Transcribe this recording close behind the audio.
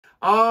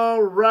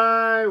All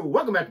right,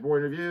 welcome back to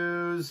Boring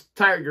Reviews.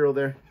 Tired girl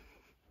there.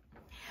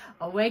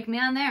 Oh, wake me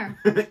on there.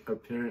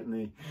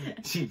 Apparently,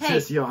 she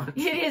just yawned.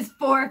 It is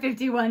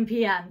 4:51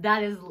 p.m.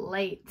 That is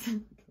late.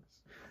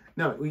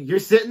 No, you're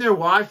sitting there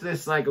watching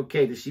this like,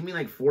 okay, does she mean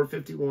like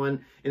 4:51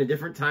 in a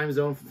different time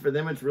zone? For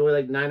them, it's really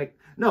like 9.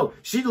 No,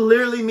 she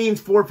literally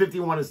means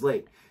 4:51 is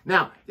late.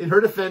 Now, in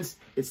her defense,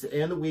 it's the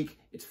end of the week.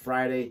 It's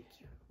Friday.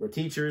 We're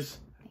teachers.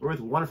 We're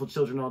with wonderful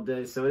children all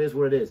day, so it is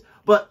what it is.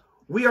 But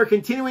we are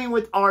continuing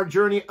with our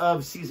journey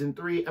of Season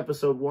 3,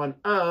 Episode 1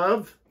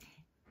 of...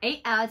 8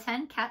 out of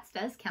 10 Cats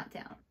Does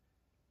Countdown.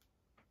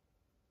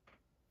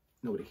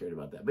 Nobody cared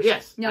about that, but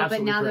yes. No,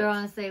 but now correct. they're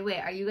going to say,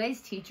 wait, are you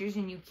guys teachers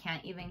and you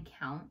can't even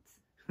count?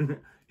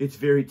 It's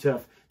very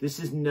tough. This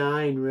is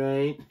 9,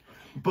 right?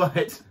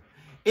 But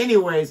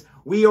anyways,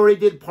 we already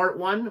did part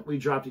 1. We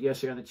dropped it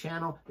yesterday on the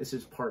channel. This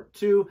is part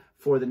 2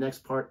 for the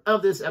next part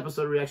of this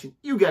episode reaction.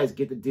 You guys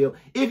get the deal.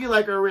 If you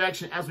like our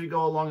reaction as we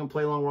go along and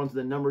play along, we're on to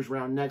the numbers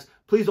round next.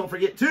 Please don't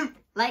forget to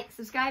like,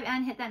 subscribe,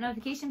 and hit that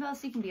notification bell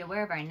so you can be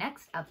aware of our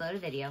next uploaded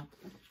video.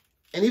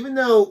 And even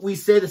though we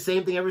say the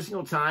same thing every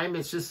single time,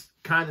 it's just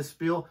kind of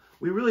spiel,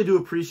 we really do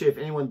appreciate if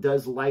anyone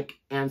does like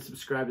and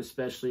subscribe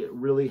especially. It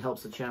really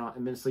helps the channel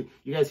immensely.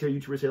 You guys hear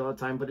YouTubers say it all the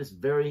time, but it's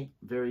very,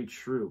 very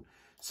true.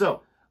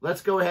 So,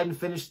 let's go ahead and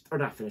finish, or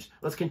not finish,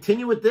 let's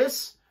continue with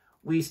this.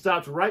 We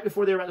stopped right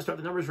before they were about to start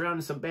the numbers round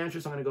and some banter,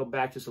 so I'm going to go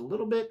back just a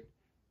little bit.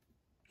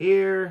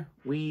 Here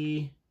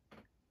we,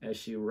 as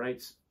she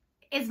writes...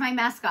 It's my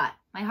mascot,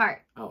 my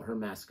heart. Oh, her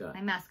mascot.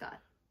 My mascot.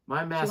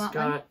 My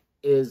mascot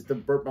is the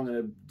burp I'm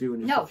going to do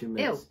in just a few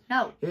minutes.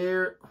 No,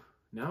 Here,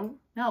 no?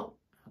 no.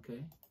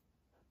 Okay.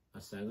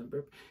 A silent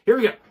burp. Here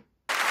we go.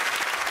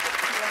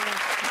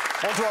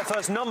 On to our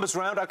first numbers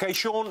round. Okay,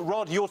 Sean,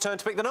 Rod, your turn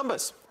to pick the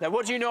numbers. Now,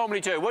 what do you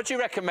normally do? What do you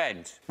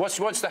recommend? What's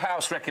the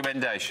house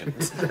recommendation?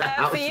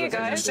 For you guys.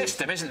 There's a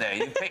system, isn't there?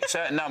 You pick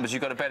certain numbers,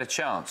 you've got a better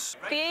chance.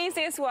 The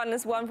easiest one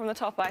is 1 from the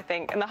top, I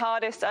think, and the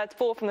hardest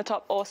 4 from the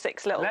top or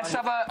 6 little Let's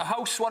ones. have a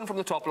house one from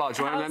the top, large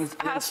one, and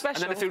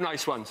then a few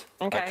nice ones.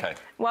 Okay.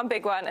 One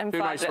big one and 5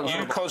 nice little ones.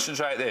 You ones.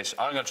 concentrate this.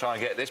 I'm going to try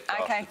and get this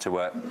Okay. to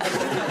work.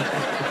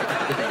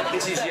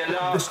 This is your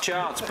last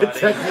chance, buddy. The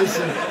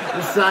technician,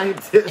 the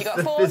scientist, You got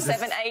the 4, physicist.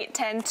 7, 8,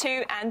 10,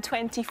 2, and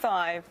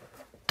 25.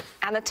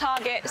 And the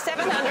target,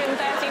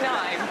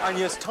 739. And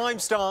your time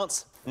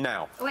starts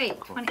now. Wait,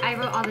 20. I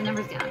wrote all the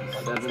numbers down.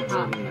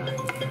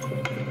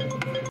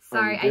 739.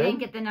 Sorry, I didn't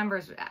get the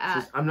numbers.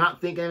 I'm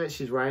not thinking of it.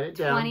 She's writing it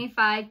down.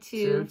 25,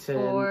 2,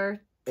 4,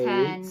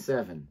 10, 8,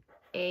 7.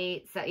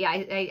 8. So, yeah,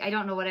 I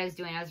don't know what I was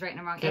doing. I was writing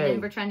them wrong. Okay. And then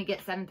we're trying to get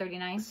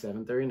 739.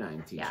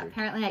 739, teacher. Yeah,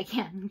 apparently I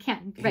can't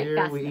write Here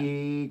fast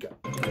we enough. go.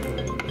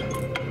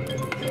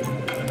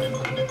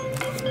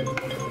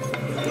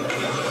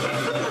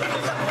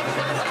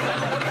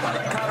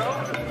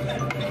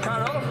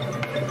 Carol?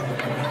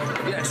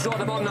 Yes, draw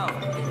them on now.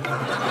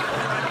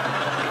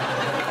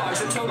 Oh,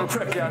 it's a total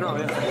prick, yeah, I know,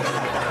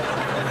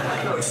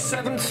 yeah. No, it's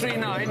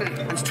 739,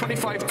 and it's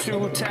 25,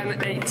 2,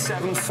 10, 8,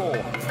 7, 4.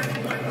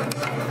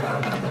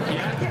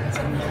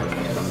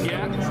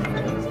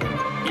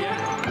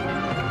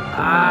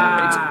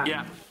 Yeah.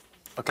 Yeah.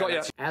 Okay. Got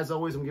ya. As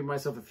always, I'm giving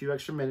myself a few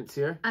extra minutes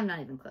here. I'm not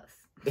even close.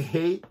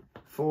 8,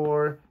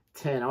 4,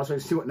 10. I was trying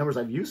to see what numbers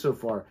I've used so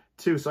far.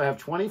 2. So I have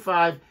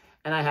 25,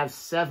 and I have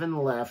 7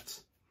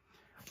 left.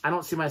 I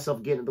don't see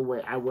myself getting it the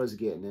way I was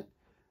getting it.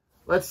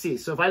 Let's see.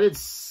 So if I did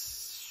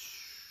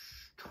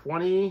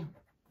 20...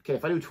 Okay,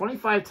 if I do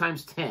 25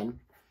 times 10,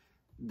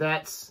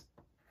 that's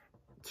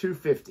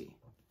 250.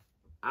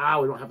 Ah,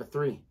 we don't have a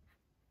 3.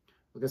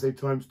 Like I say,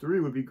 times 3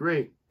 would be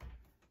great.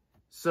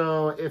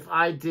 So if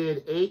I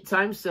did 8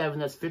 times 7,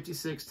 that's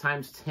 56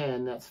 times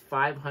 10, that's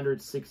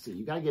 560.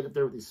 You got to get up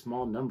there with these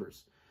small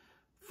numbers.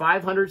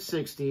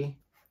 560.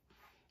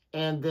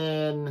 And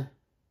then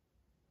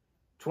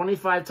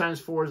 25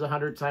 times 4 is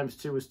 100, times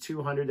 2 is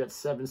 200, that's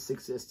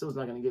 760. It's still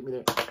not going to get me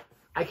there.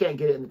 I can't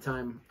get it in the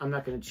time. I'm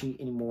not going to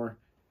cheat anymore.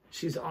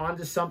 She's on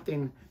to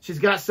something. She's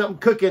got something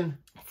cooking.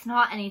 It's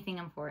not anything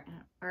important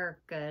or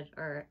good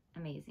or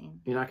amazing.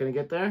 You're not going to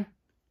get there?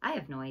 I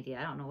have no idea.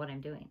 I don't know what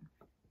I'm doing.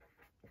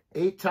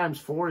 8 times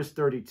 4 is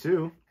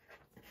 32.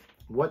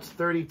 What's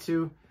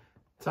 32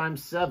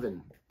 times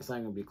 7? It's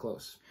not going to be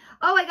close.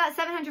 Oh, I got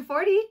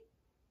 740.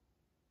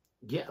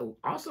 Yeah,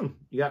 awesome.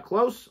 You got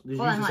close. Did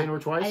you use the same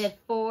number twice? I did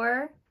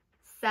 4,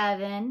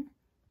 7,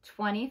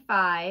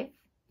 25.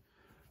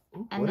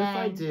 Ooh, and what then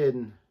if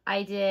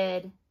I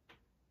did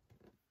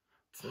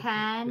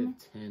 10,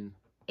 10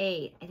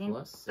 8. I think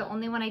the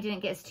only one I didn't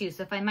get is 2.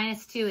 So if I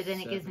minus 2,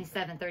 then it gives me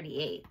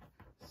 738.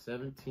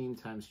 17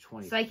 times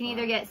 20. So I can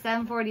either get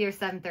 740 or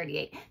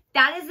 738.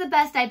 That is the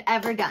best I've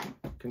ever done.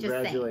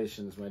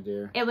 Congratulations, my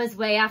dear. It was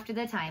way after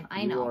the time.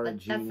 I know, but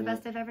that's the genius.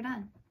 best I've ever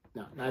done.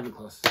 No, not even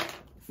close. See?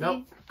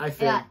 Nope, I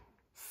failed.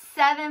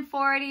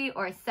 740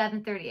 or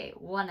 738.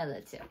 One of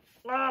the two.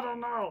 I don't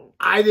know.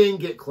 I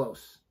didn't get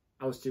close.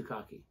 I was too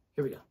cocky.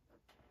 Here we go.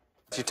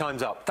 Your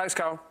time's up. Thanks,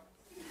 Carol.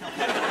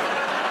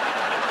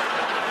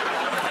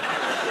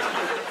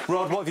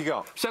 Rod, what have you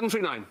got?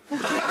 739.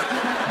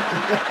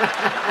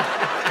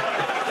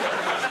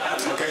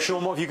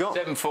 Sean, what have you got?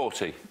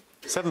 740.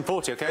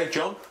 740, OK.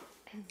 John?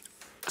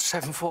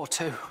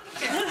 742.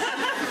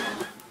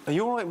 Are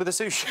you all right with the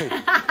sushi?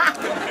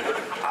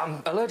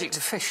 I'm allergic to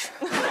fish.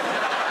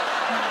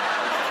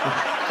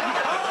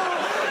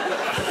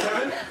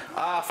 Kevin?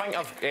 I think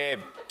I've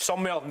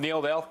somewhere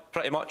near there,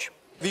 pretty much.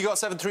 Have you got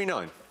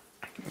 739?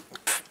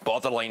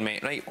 Borderline,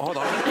 mate. Right, hold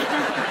on.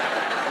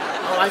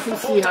 Oh, I can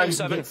see how you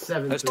can get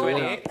 7 That's through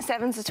it. 28.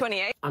 7 to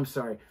 28. I'm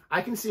sorry.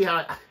 I can see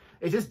how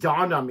it just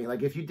dawned on me.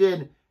 Like if you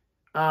did,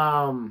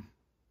 oh,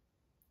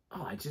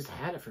 I just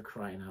had it for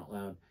crying out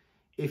loud.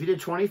 If you did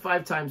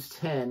 25 times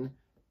 10,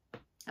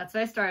 That's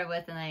what I started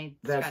with, and I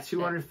that's scratched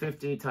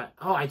 250 times.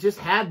 Oh, I just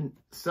had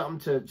something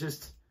to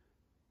just.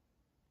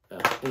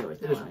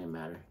 Anyways, it doesn't even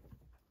matter. it.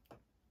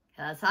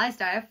 That's how I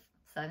started.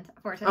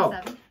 4 times Oh,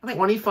 7. Wait.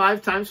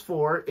 25 times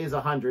 4 is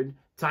 100.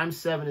 Times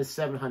 7 is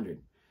 700.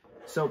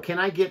 So can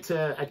I get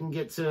to? I can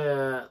get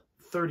to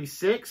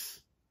 36.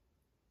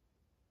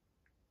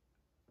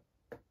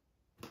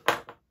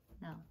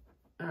 No.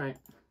 All right.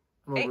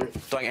 I'm over it. Don't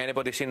think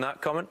anybody seen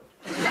that coming.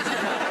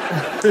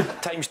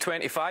 Times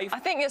 25. I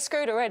think you're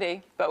screwed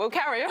already, but we'll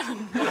carry on. Oh, no,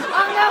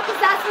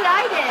 because that's what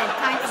I did.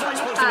 Times That's supposed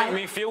to make 25.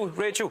 me feel,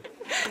 Rachel.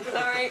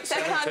 Sorry, 700.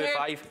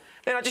 725.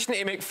 Then I just need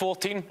to make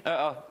 14 out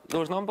of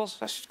those numbers.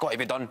 That's got to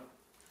be done.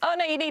 Oh,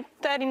 no, you need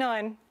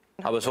 39.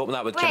 I was hoping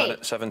that would come in Wait.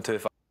 at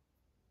 725.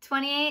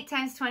 28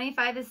 times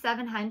 25 is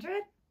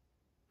 700?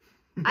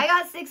 I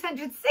got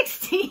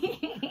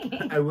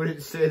 660. I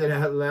wouldn't say that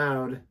out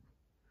loud.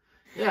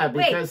 Yeah,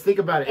 Wait, because think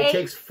about it. It 8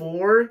 takes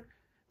 4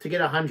 to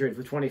get 100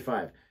 for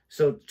 25.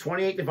 So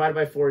 28 divided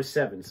by 4 is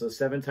 7. So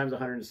 7 times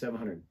 100 is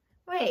 700.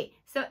 Wait,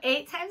 so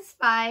 8 times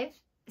 5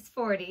 is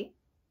 40.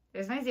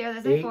 There's my 0,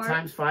 there's my 8 4.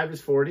 times 5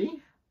 is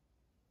 40?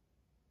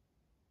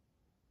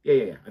 Yeah.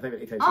 I thought you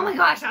meant 8 times Oh my 25.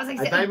 gosh, I was like...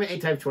 I thought you meant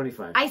 8 times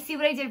 25. I see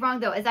what I did wrong,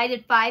 though, is I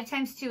did 5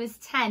 times 2 is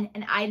 10,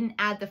 and I didn't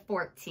add the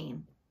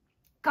 14.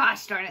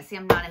 Gosh darn it, see,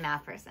 I'm not a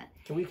math person.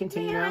 Can we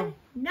continue now?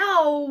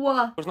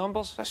 No! Those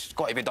numbers? That's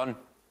got to be done.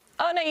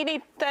 Oh, no, you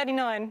need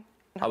 39.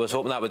 I was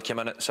hoping that would come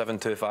in at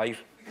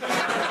 725. Sorry.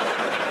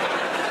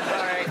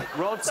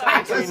 Rod, That's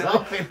 739.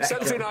 something like that.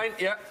 739,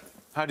 yeah.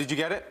 How did you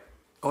get it?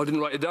 Oh, I didn't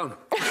write it down.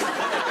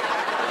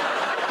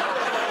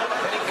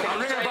 I'll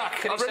ring her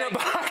back. I'll ring her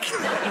back.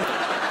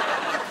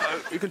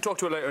 You can talk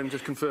to her later and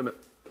just confirm it.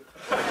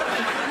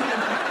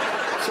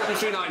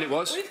 739 it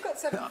was. We've got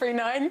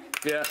 739.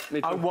 Yeah,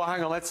 me too. Well,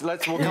 hang on. We'll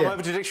come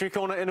over to Dictionary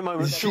Corner in a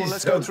moment. Sean,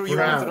 let's so go through your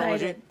proud.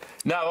 methodology.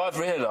 Now, I've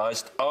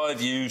realised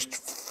I've used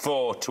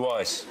 4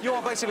 twice. You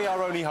are basically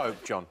our only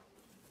hope, John.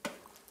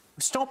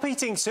 Stop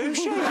eating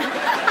sushi.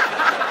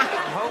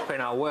 I'm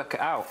hoping I'll work it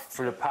out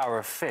through the power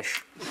of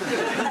fish.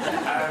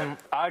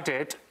 I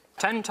did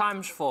 10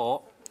 times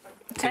 4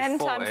 10 is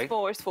 40. times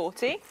 4 is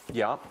 40.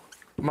 Yeah.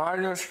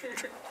 Minus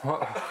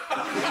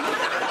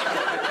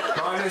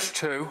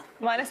 2.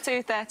 Minus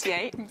 2,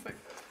 38.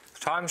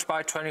 Times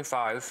by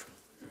 25.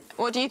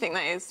 What do you think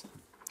that is?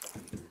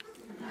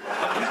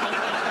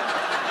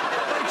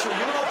 Rachel,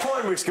 you're not a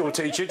primary school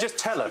teacher. Just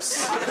tell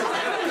us.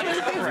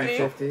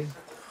 350.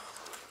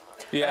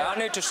 Yeah, I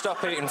need to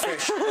stop eating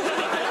fish.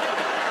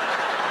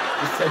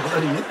 What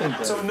do you think,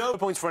 though? So no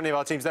points for any of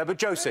our teams there, but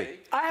Josie.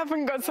 I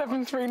haven't got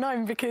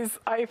 739 because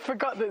I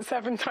forgot that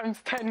 7 times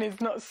 10 is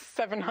not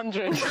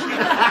 700. I'm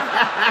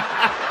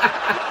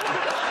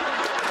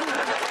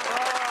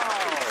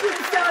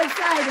so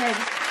excited.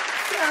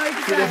 So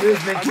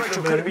excited.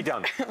 Rachel, could it be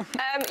done?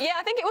 Yeah,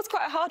 I think it was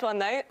quite a hard one,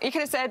 though. You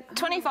could have said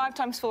 25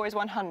 times 4 is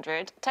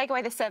 100, take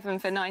away the 7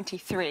 for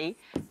 93,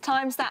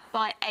 times that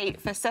by 8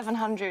 for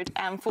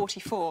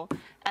 744,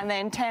 and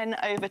then 10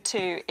 over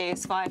 2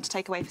 is 5 to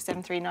take away for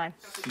 739.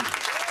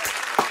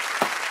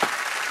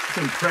 It's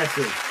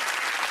impressive.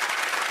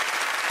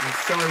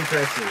 It's so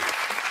impressive.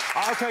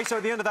 OK, so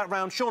at the end of that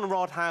round, Sean and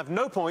Rod have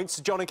no points.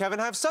 John and Kevin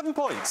have 7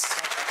 points.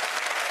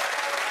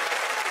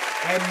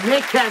 And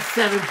Nick has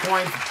 7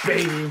 points,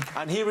 baby.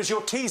 And here is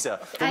your teaser.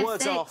 The I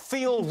words see. are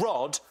feel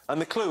Rod,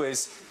 and the clue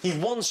is he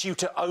wants you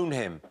to own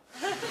him.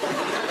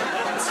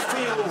 It's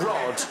feel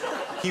Rod.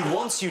 He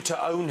wants you to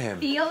own him.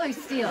 Feel or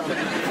steal?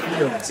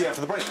 See you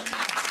after the break.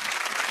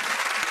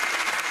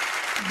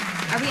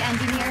 Are we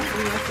ending here? Or are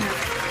we listening?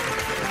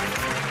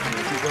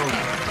 Keep going.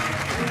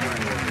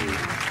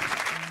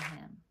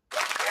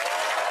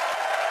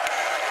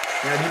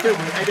 Now,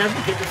 I'd have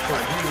to get this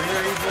part. Do you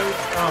really vote?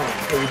 Oh,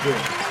 so we do.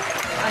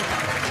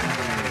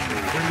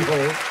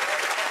 Welcome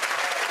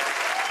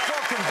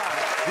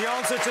back. The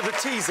answer to the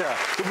teaser.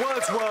 The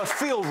words were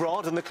feel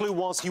Rod, and the clue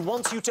was he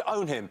wants you to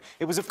own him.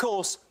 It was, of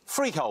course,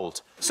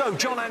 freehold. So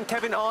John and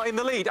Kevin are in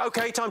the lead.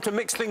 OK, time to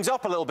mix things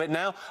up a little bit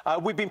now.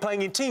 We've been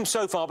playing in teams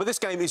so far, but this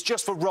game is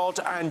just for Rod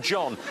and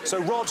John.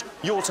 So, Rod,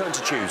 your turn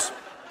to choose.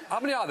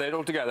 How many are there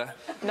altogether?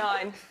 9.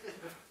 I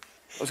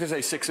was going to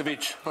say 6 of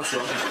each. That's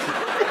wrong.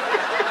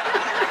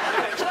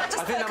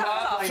 I think that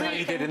might explain how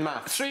you did in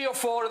maths. 3 or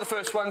 4 are the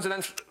first ones, and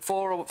then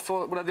 4 or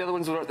 4. What are the other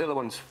ones? Are the other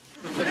ones?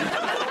 Dealer's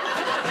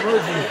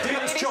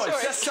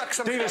choice. Let's check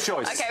some. Dealer's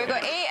choice. OK, we've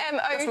got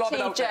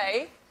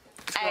E-M-O-T-J,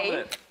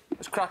 A,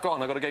 Let's crack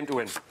on. I've got a game to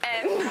win.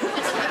 N,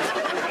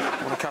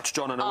 I want to catch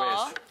John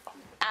unawares.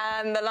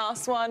 And the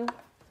last one,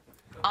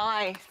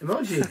 I.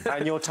 Emoji.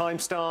 And your time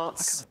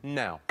starts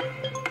now.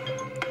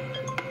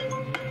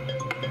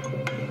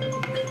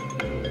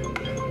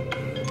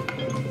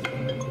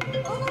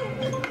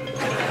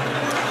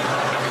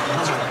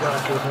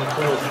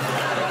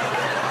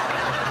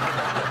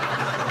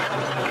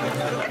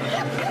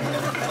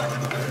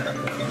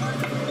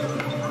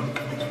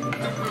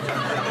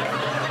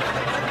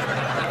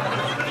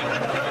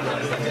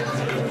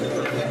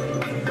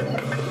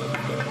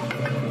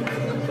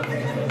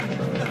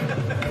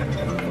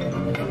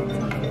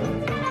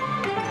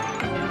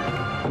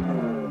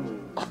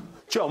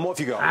 John, what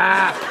have you got?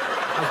 Ah,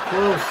 that's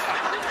close.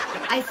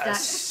 I stuck.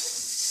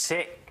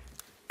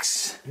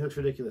 6. He looks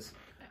ridiculous.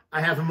 I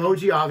have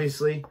emoji,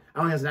 obviously. I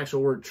only has an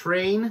actual word.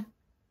 Train,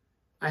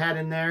 I had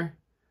in there.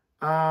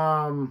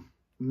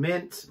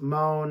 Mint,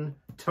 moan,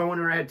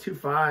 toner, I had 2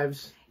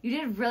 5s. You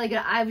did really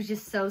good. I was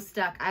just so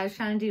stuck. I was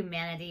trying to do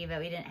manatee, but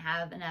we didn't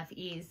have enough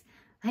E's.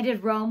 I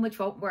did roam, which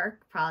won't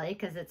work, probably,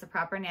 because it's a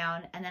proper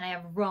noun. And then I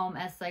have roam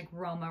as, like,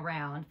 roam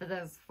around. But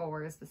those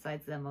 4s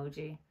besides the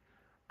emoji.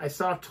 I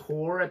saw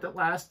Tor at the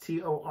last,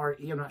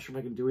 T-O-R-E. I'm not sure if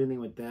I can do anything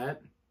with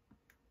that.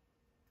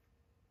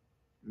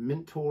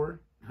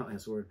 Mentor. Oh,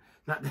 that's a word.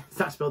 It's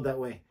not spelled that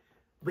way.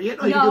 But yeah,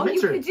 no, you could do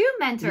mentor. You could do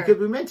mentor. You could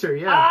do mentor,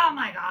 yeah. Oh,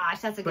 my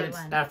gosh. That's a but good it's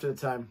one. after the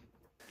time.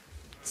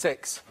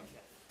 6.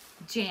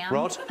 Jam.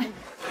 Rod?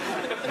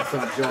 That's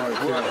on jar,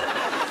 too.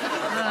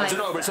 I don't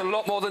know, but it's a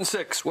lot more than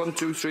 6. 1,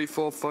 2, 3,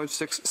 4, 5,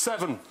 6,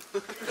 7. A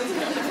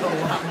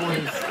lot more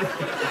than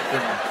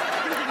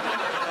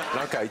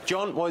 6. Okay,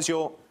 John, what is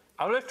your...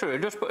 I literally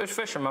just put this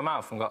fish in my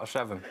mouth and got a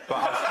 7.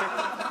 But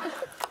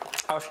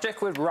I'll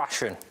stick with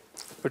ration,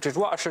 which is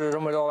what I should have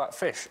done with all that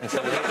fish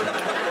instead of eating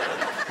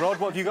it. Rod,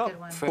 what have you got?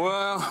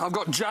 Well, I've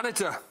got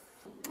janitor.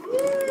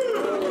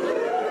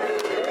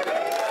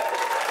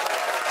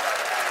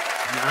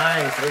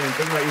 Nice. I didn't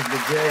think about using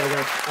the J. I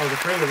was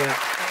afraid of that.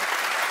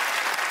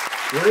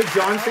 What did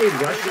John say?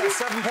 Russian?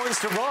 7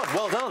 points to Rod.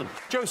 Well done.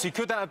 Josie,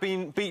 could that have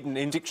been beaten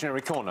in Dictionary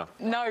Corner?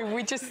 No,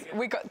 we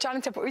got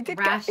janitor, but we did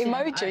Ration, get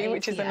emoji,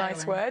 which is a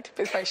nice R-A-T-I-O-N. word,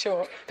 but it's very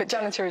short. But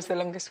janitor is the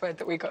longest word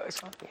that we got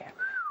as well. Yeah.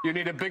 You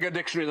need a bigger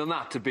dictionary than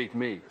that to beat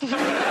me. So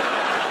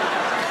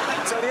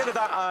at the end of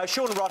that,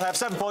 Sean and Rod have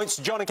 7 points.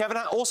 John and Kevin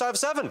also have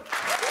 7.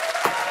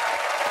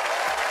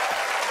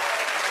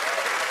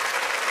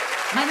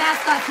 My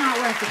mascot's not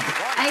working.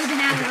 I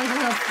even added like a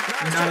little...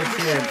 Not a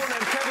chance. Sean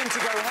and Kevin to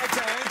go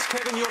head-to-head.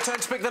 Kevin, your turn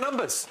to pick the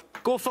numbers.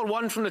 Go for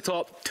 1 from the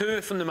top,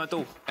 2 from the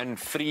middle, and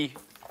 3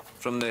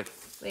 from the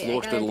Wait, I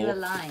lowest to gotta the do a low.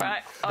 line.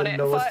 Right, on it.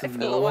 lowest 5 and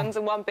little lower. ones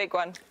and 1 big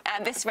one.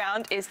 And this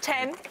round is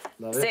 10,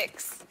 Love it.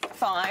 6,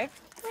 5,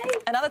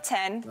 another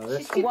 10, Love it.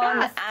 She's too 1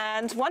 fast.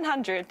 and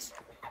 100.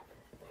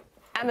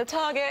 And the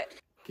target.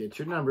 Get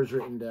your numbers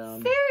written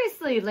down.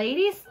 Seriously,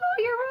 lady, slow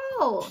your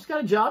roll. She's got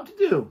a job to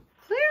do.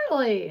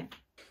 Clearly.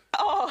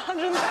 Oh,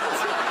 130.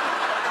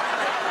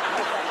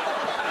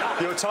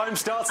 Your time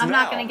starts I'm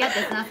now. not going to get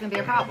this, and that's going to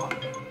be a problem.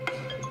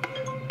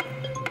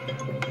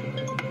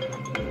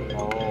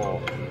 Oh,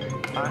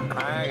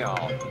 hang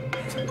on.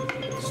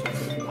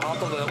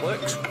 Harder than it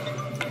looks.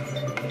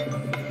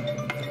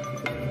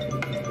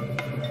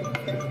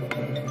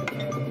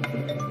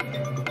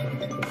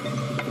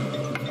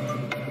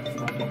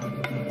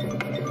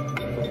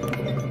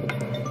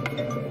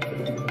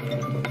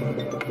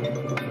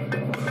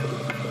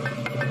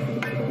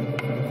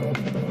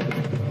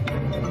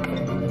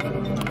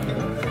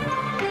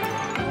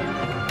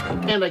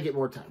 And I get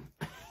more time.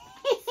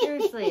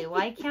 Seriously,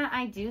 why can't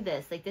I do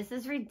this? Like, this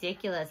is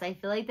ridiculous. I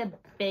feel like the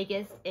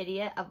biggest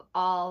idiot of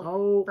all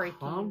Oh, freaking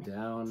calm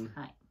down.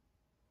 time.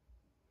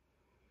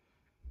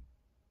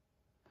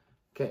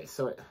 Okay,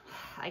 so...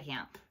 I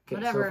can't. Okay,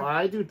 Whatever. so if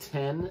I do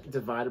 10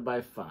 divided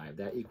by 5,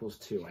 that equals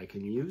 2. I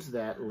can use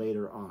that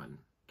later on,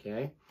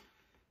 okay?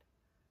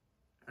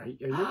 Are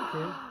you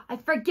okay? I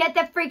forget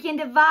that freaking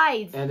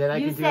divides. And then I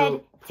you can do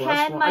said plus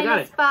 10 1. I got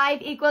minus it.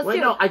 5 equals Wait,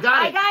 2. no, I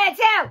got it. I got it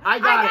too. I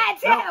got it.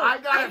 too. No, I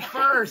got it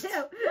first.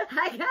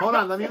 I got Hold it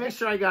on, let me too. make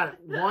sure I got it.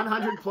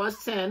 100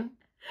 plus 10.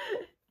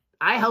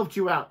 I helped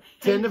you out.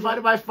 10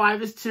 divided by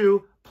 5 is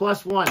 2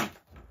 plus 1.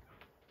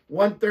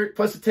 1/3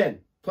 plus a 10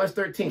 plus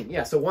 13.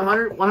 Yeah, so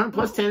 100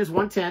 plus 10 is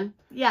 110.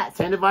 Yes.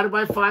 10 divided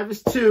by 5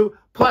 is 2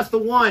 plus the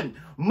 1.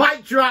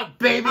 Mic drop,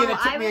 baby. And it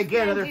I took me was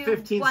again gonna another do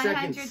 15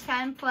 seconds.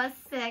 110 plus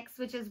 6,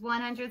 which is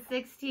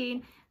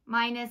 116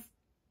 minus...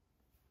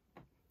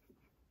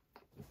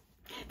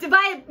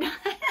 Divided...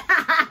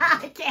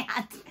 I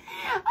can't.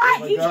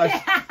 my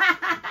gosh.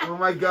 Oh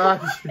my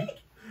gosh.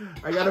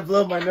 I gotta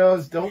blow my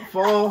nose. Don't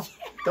fall.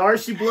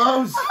 Darcy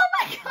blows. Oh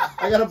my god.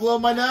 I gotta blow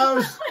my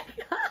nose.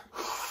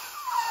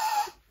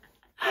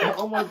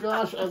 Oh my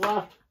gosh, I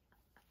laughed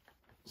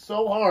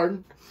so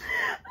hard.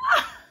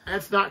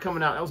 That's not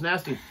coming out. That was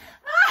nasty.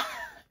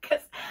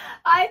 Because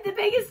I'm the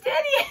biggest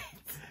idiot.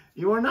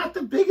 You are not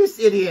the biggest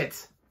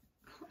idiot.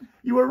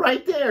 You were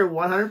right there.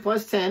 100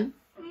 plus 10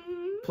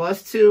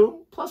 plus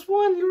 2 plus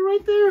 1. You were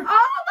right there.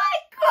 Oh my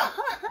god.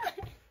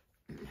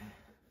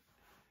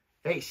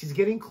 Hey, she's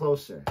getting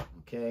closer,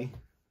 okay?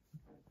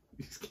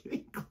 She's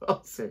getting closer.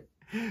 closer.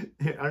 I'm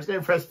just going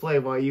to press play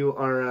while you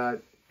are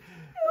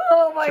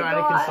Oh my trying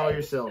God. to console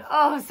yourself.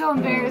 Oh, so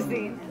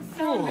embarrassing.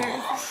 So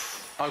embarrassing.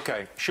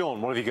 OK,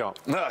 Sean, what have you got?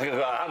 No, I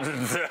got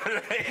 130.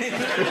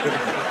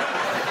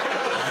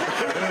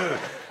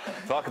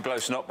 If I could blow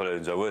snot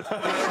balloons, I would.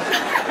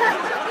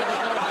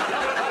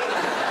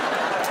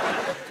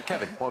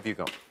 Kevin, what have you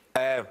got?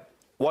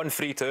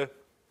 132.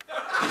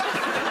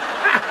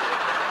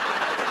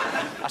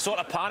 I sort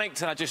of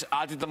panicked and I just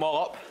added them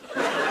all up.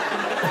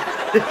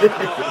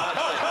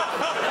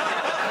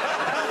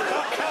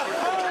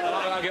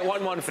 I get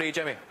 113,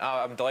 Jimmy.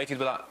 I'm delighted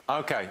with that.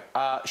 OK,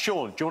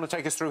 Sean, do you want to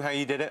take us through how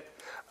you did it?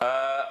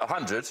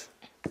 100.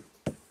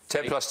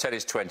 10 plus 10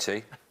 is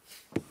 20.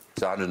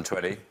 It's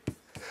 120.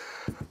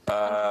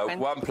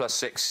 1 plus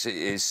 6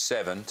 is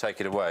 7.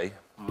 Take it away.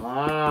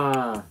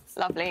 Ah.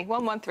 Lovely.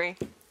 113.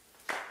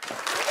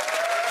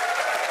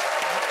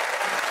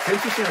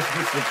 Since you're supposed to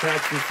put the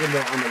traction symbol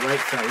on the right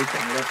side, we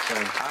put on the left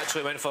side. I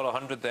actually went for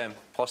 100 then,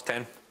 plus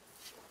 10.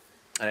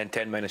 And then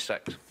 10 minus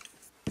 6.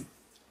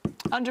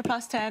 100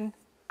 plus 10.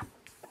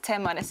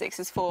 10 minus 6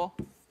 is 4.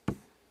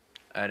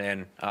 And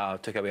then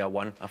took away a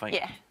 1, I think.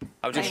 Yeah.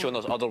 I was just showing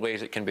there's other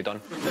ways it can be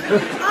done.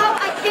 Oh,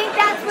 I think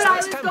that's what I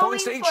was 10 going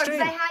points for, to each because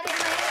team. I had it in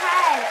my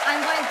head.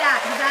 I'm going that,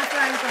 because that's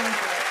what I was going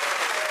for.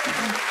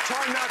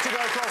 Time now to go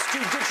across to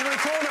Dictionary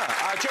Corner.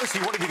 Josie,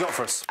 what have you got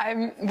for us?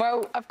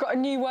 Well, I've got a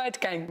new word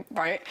game,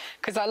 right?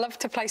 Because I love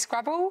to play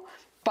Scrabble,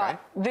 but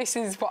this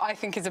is what I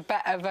think is a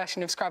better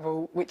version of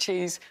Scrabble, which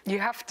is you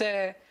have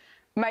to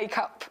make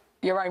up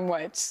your own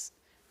words,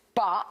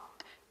 but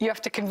you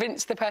have to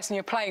convince the person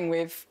you're playing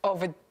with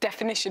of a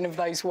definition of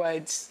those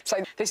words.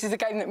 So this is a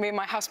game that me and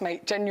my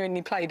housemate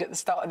genuinely played at the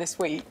start of this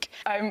week.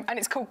 And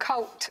it's called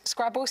Cult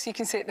Scrabble, so you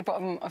can see at the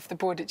bottom of the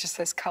board it just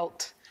says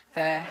cult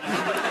there.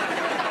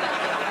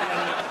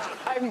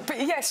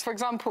 But yes, for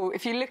example,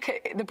 if you look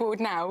at the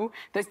board now,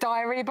 there's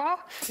diarrhea bar,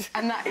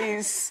 and that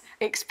is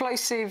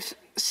explosive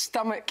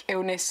stomach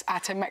illness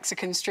at a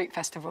Mexican street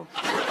festival.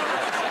 I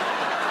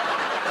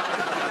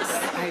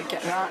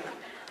get that.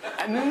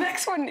 And the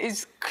next one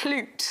is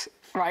clute,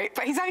 right?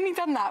 But he's only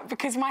done that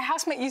because my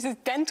housemate uses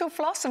dental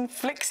floss and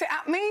flicks it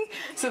at me,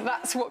 so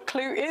that's what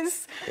clute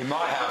is. In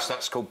my house,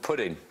 that's called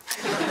pudding.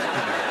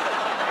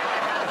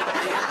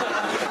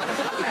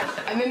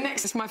 And then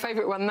next is my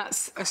favourite one,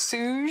 that's a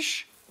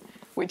souge,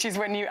 which is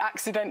when you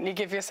accidentally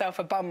give yourself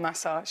a bum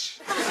massage.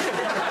 How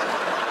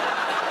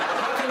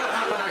can that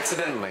happen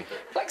accidentally?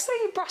 Like, say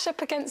you brush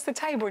up against the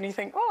table and you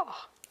think,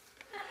 oh.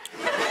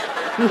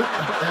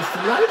 That's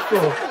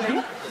delightful.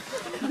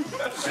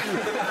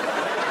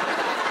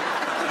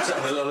 It's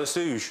a little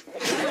stooge.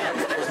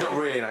 It's not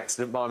really an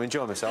accident, but I'm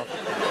enjoying myself.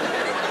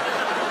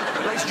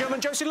 Ladies and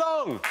gentlemen, Josie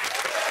Long.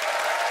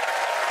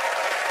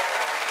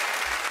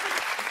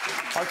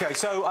 OK,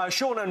 so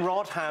Sean and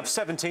Rod have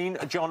 17,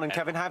 John and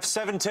Kevin have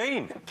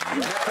 17.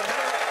 And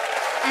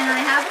I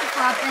have a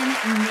whopping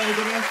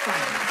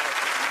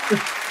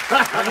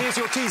 -20. And here's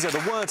your teaser.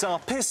 The words are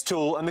piss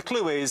tool, and the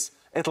clue is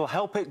it'll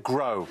help it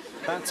grow.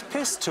 That's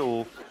piss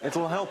tool,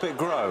 it'll help it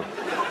grow.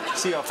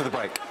 See you after the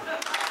break.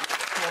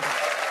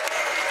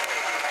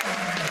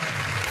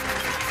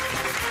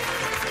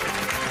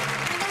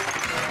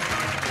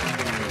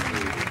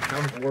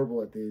 I'm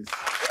horrible at these.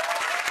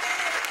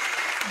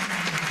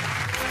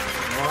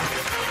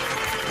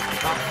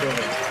 Top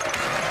filler.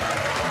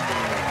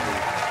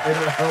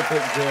 It'll help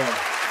it grow.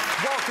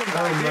 Welcome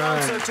back. The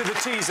answer to the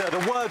teaser. The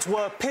words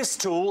were piss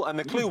tool, and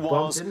the clue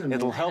was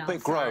it'll help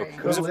it grow. Sorry.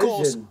 It was, of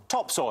course, Collision.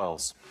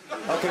 topsoils.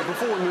 OK,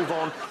 before we move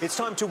on, it's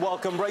time to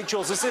welcome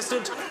Rachel's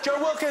assistant, Joe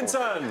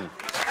Wilkinson. Oh,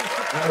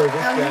 this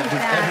guy, He's he's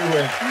back.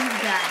 everywhere.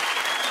 He's back.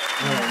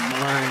 Oh,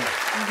 my.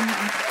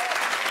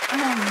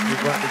 He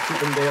brought the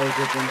Chippendales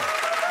with him.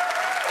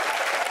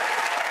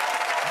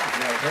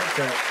 Yeah, that's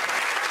that.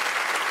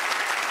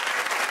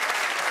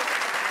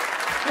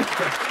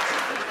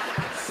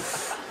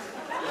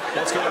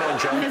 What's going on,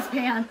 Joe? His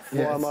pants.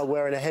 Yes. Why am I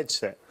wearing a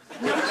headset?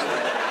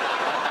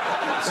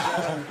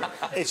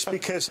 It's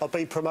because I've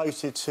been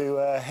promoted to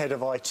head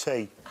of IT.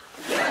 And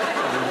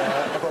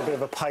I've got a bit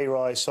of a pay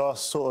rise, so I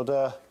sort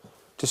of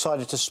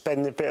decided to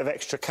spend a bit of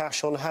extra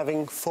cash on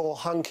having 4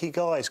 hunky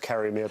guys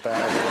carry me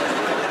about.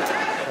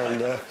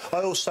 And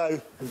I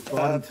also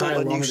bought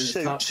a new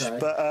suit,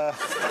 but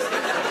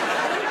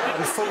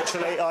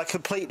unfortunately I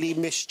completely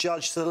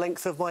misjudged the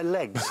length of my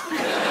legs.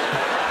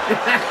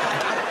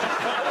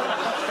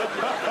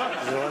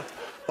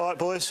 All right,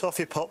 boys, off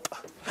you pop.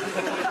 He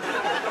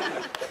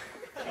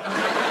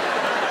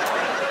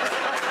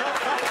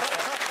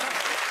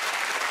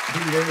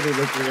really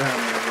looked around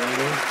there,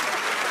 right?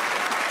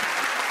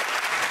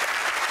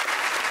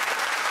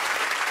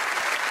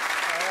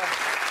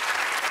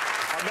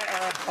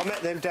 I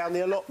met them down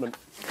the allotment.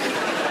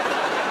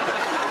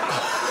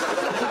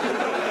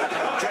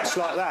 Dressed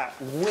like that.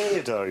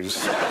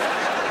 Weirdos.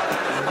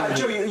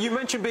 Joe, you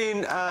mentioned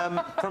being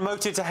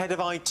promoted to head of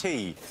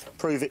IT.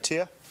 Prove it to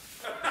you.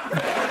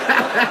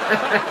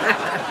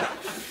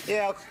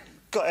 Yeah, I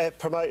got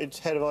promoted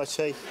head of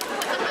IT.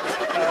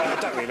 I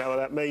don't really know what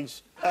that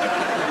means.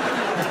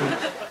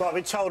 Well, I've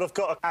been told I've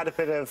got to add a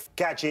bit of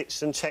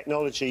gadgets and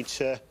technology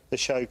to the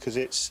show because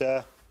it's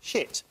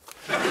shit.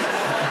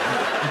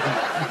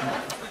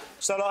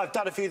 So like, I've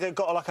done a few. They've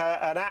got like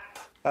an app.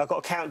 I've got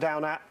a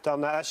countdown app. Done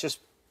that.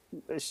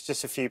 It's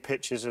just a few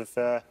pictures of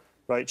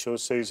Rachel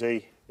and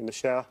Susie in the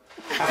shower.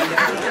 And,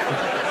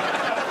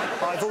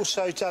 I've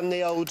also done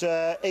the old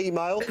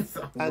email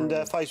and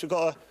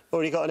Facebook.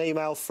 Already got an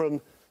email from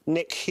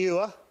Nick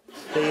Hewer,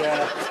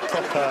 the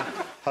proper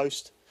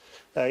host.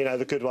 You know,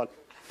 the good one.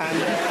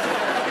 And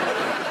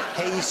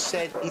he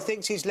said he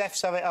thinks he's left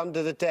something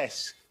under the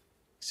desk.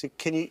 So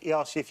he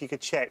asked you if you could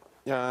check.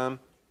 Would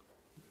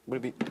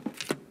it be...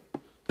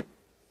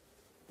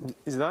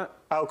 Is that?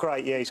 Oh,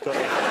 great, yeah, he's got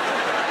it.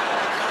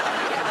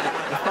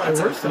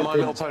 It's My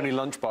Little Pony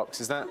lunchbox,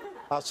 is that?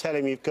 I'll tell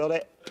him you've got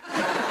it.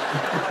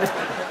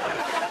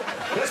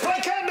 Let's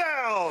play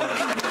countdown!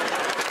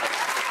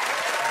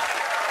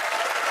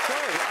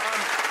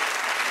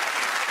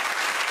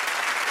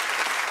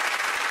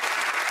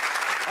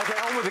 OK,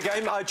 on with the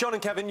game. John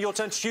and Kevin, your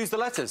turn to choose the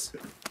letters.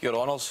 Your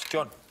honours,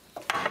 John.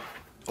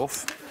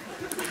 Off.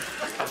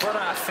 I've run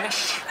out of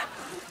fish.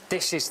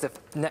 This is the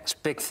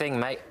next big thing,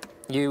 mate.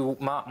 You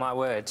mark my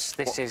words.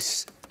 This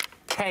is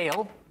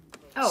kale,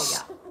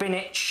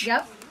 spinach,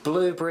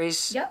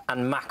 blueberries,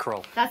 and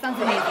mackerel. That sounds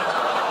amazing.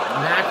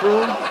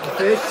 Mackerel,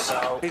 fish.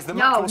 So is the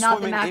mackerel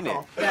swimming in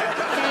it?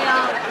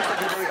 Kale,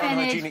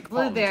 spinach,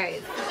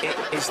 blueberries. It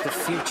is the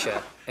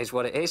future, is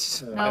what it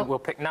is. No. We'll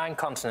pick 9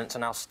 consonants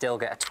and I'll still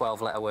get a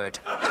 12-letter word.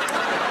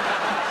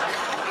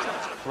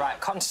 Right,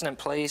 consonant,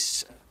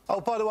 please. Oh,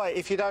 by the way,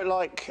 if you don't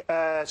like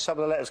some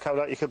of the letters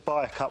coming up, you could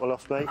buy a couple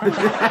off me.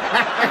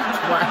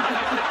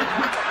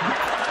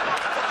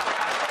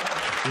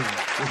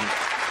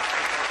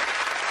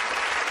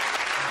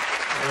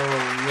 Oh,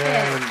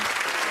 man.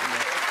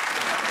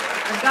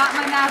 I've got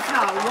my math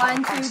out.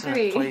 1, 2,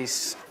 3.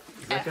 Please.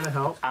 Is that going to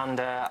help? And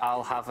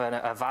I'll have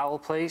a vowel,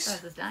 please. Oh,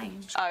 this is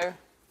dying. Oh.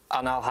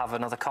 And I'll have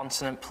another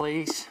consonant,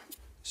 please.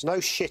 There's no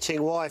shitting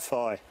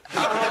Wi-Fi.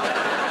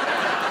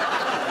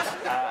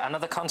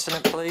 Another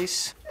consonant,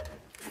 please.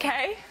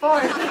 Okay.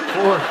 4. 4.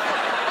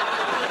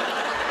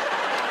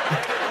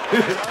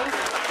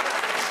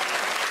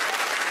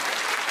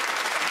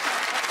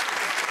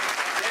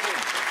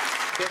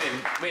 Kevin,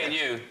 me and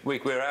you,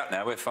 we're out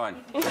now, we're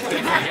fine.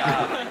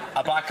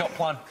 A backup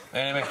plan,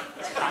 anyway.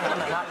 Hang on,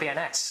 there might be an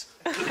S.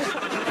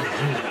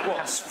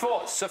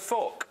 What's a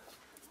fork?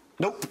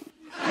 Nope.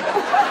 Can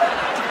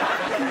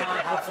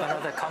I have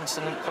another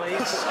consonant,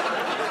 please?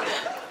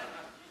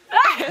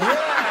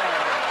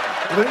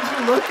 What did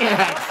you look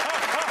at?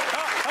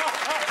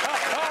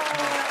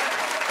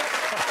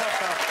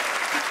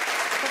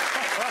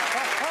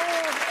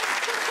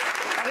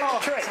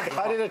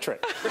 I did a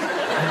trick.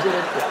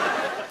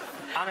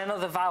 And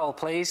another vowel,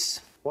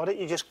 please. Why don't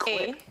you just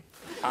quit? E.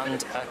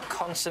 And a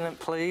consonant,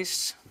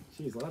 please.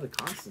 Jeez, a lot of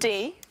consonants.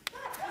 D.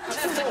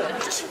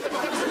 Forked.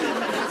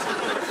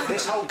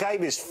 This whole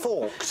game is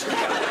forked.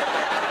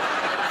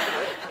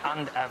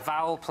 And a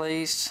vowel,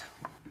 please.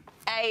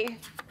 A.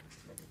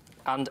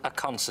 And a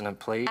consonant,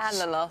 please. And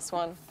the last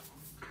one.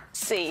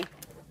 C.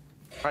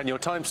 And your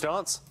time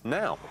starts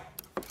now.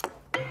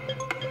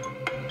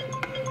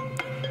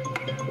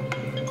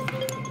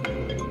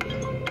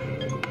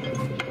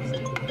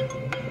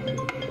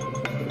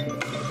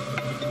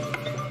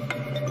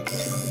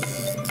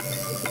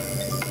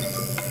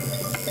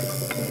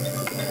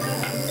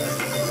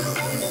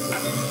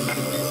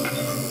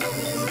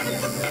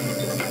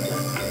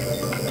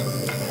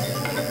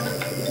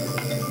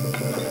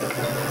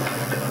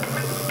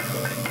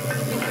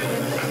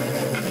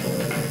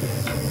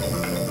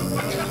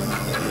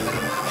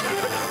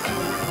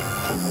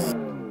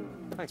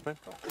 Thanks, man.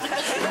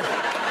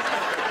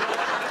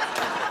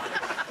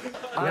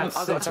 I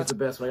got 6 is the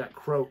best one. I got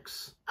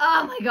croaks.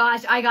 Oh my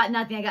gosh, I got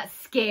nothing. I got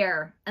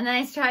scare. And then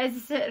I tried to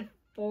sit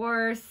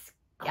 4.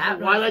 Why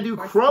did I do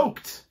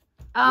croaked?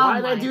 Oh, Why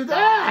did I do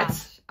that?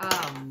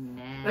 Oh,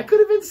 Nick. That could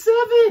have been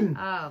 7.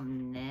 Oh,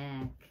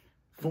 Nick.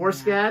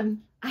 Forescad?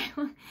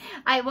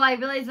 I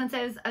realized once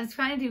I was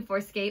trying to do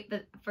forescape,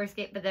 but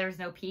there was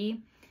no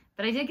P.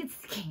 But I did get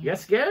scared. You got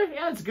scared?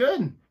 Yeah, it's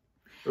good.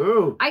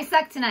 Ooh. I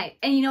suck tonight.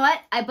 And you know what?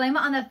 I blame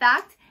it on the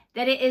fact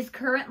that it is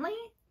currently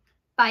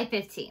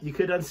 5:15. You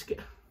could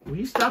unscare. Will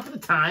you stop at the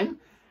time?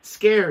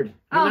 Scared.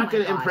 You're not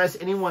going to impress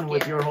anyone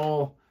with your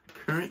whole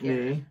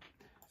currently.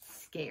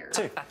 Scared.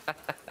 2. You want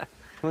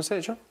to say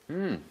it, John?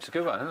 It's a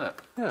good one, isn't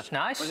it? Yeah. It's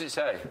nice. What does it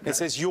say? It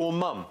says your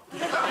mum.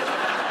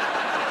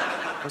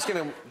 I was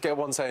going to get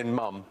one saying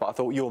mum, but I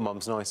thought your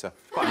mum's nicer.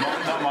 Well,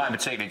 not mine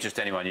particularly, just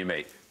anyone you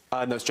meet.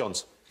 No, it's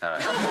John's. All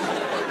right.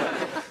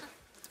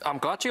 I'm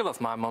glad you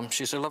love my mum.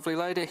 She's a lovely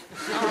lady.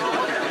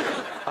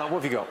 What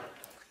have you got?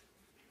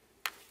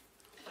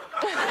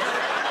 You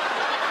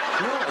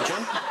all right,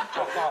 John?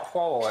 I can't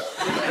swallow it.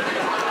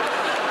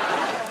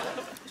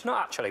 It's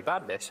not actually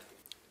bad, this.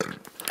 Oh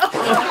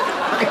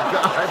my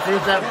God,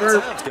 there's that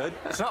burp. Sounds good.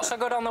 It's not so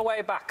good on the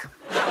way back.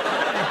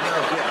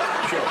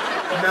 Yeah, sure.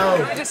 No.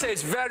 Can I just say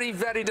it's very,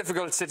 very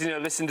difficult sitting here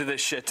listening to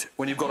this shit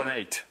when you've got an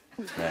 8.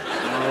 You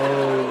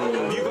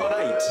got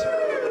an 8?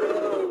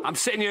 I'm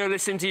sitting here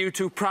listening to you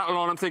two prattle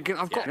on. I'm thinking,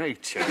 I've got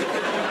 8.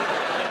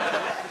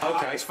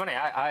 Okay, it's funny.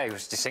 I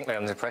was distinctly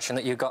under the impression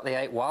that you got the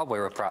 8 while we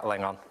were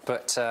prattling on,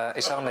 but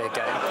it's only a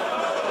game.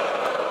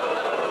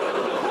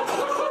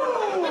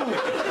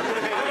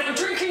 I'm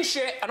drinking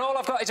shit, and all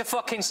I've got is a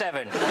fucking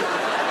 7.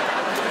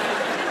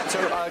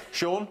 So,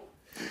 Sean?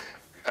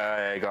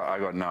 I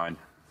got 9.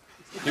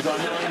 You got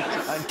 9.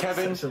 And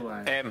Kevin?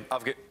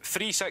 I've got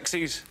 3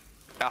 6s,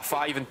 a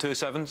 5 and 2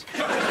 7s.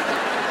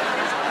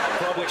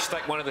 Probably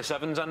stick one of the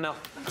 7s in there.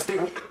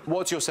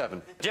 What's your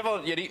 7? Do you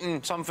ever, you're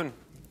eating something,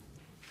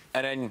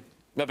 and then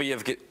maybe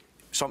you've got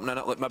something in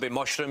it, like maybe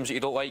mushrooms that you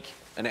don't like,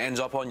 and it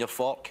ends up on your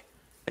fork,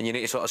 and you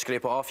need to sort of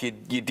scrape it off, you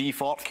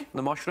de-fork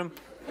the mushroom.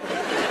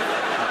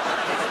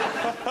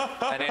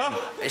 And then,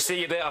 you see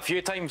you do it a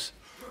few times,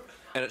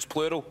 and it's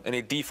plural, and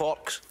he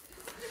de-forks.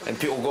 And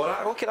people go,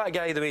 ah, look at that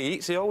guy, the way he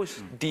eats, he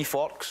always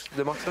de-forks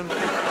the mushroom.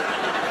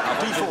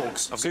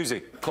 De-forks.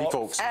 Susie,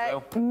 de-forks.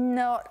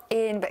 Not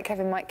in, but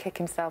Kevin might kick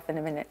himself in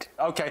a minute.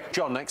 OK,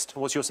 John, next.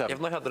 What's your 7? You've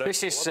not heard the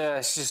This is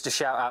just a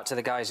shout-out to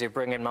the guys who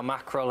bring in my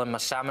mackerel and my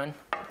salmon.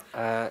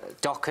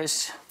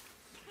 Dockers.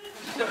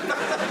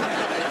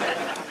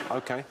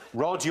 OK.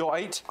 Rod, your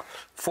 8?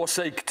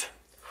 Forsaked.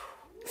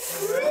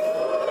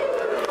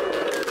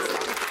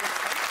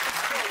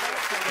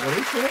 What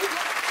is it?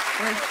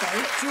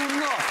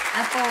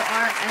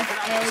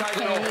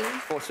 F-O-R-S-A-K.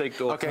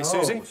 Forsaked. OK,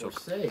 Susie?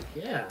 Forsake,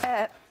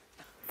 yeah.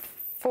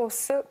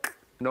 Forsook.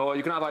 No,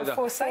 you can have either.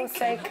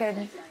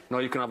 Forsaken. No,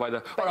 you can have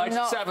either. All right,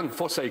 not... 7,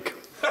 forsake.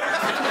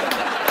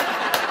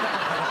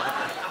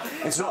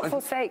 It's not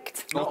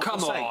forsaked. Oh,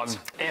 come on.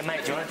 Here,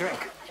 mate, do you want a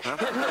drink?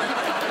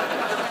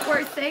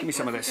 Forsake. Give me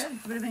some of this.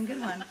 Would have been a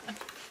good one.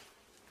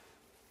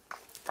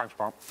 Thanks,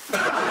 Bob.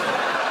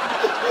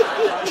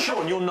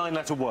 Sean, your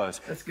 9-letter word.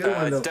 That's a good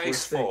one, though.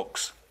 Dace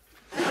forks.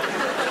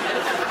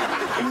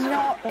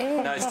 Not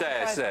in. No, it's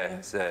there, it's there,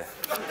 it's there.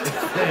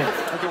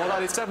 OK, well,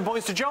 that is 7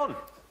 points to John.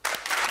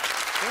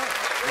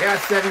 I got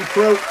 7,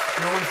 quote.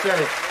 No one said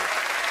it.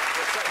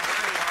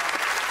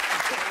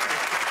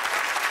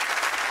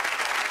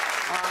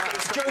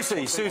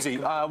 Josie, Susie,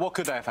 what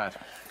could they have had?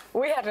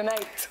 We had an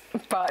 8,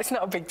 but it's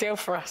not a big deal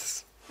for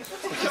us. It's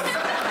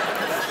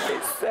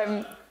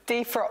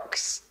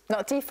defrocks.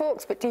 Not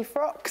deforks, but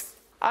defrocks.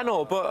 I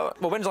know,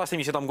 but well, when's the last time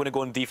you said I'm going to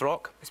go and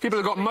defrock? It's people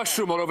who got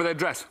mushroom all over their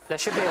dress. There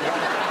should be a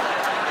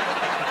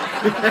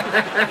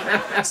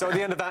So at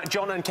the end of that,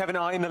 John and Kevin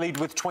are in the lead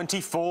with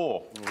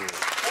 24.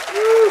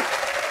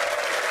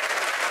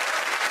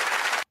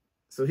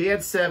 So he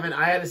had 7,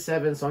 I had a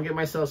 7, so I'm getting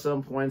myself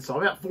 7 points. So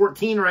I'm at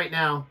 14 right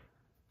now.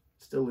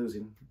 Still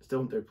losing.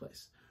 Still in 3rd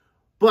place.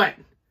 But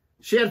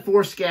she had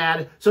 4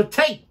 scad, so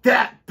take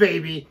that,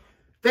 baby!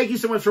 Thank you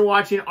so much for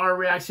watching our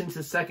reaction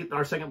to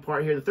our second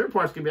part here. The 3rd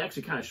part's going to be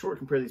actually kind of short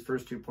compared to these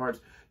first 2 parts.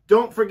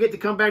 Don't forget to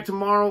come back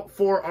tomorrow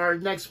for our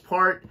next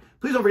part.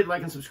 Please don't forget to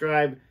like and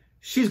subscribe.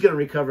 She's going to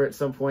recover at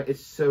some point.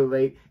 It's so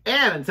late.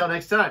 And until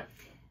next time.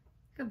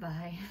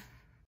 Goodbye.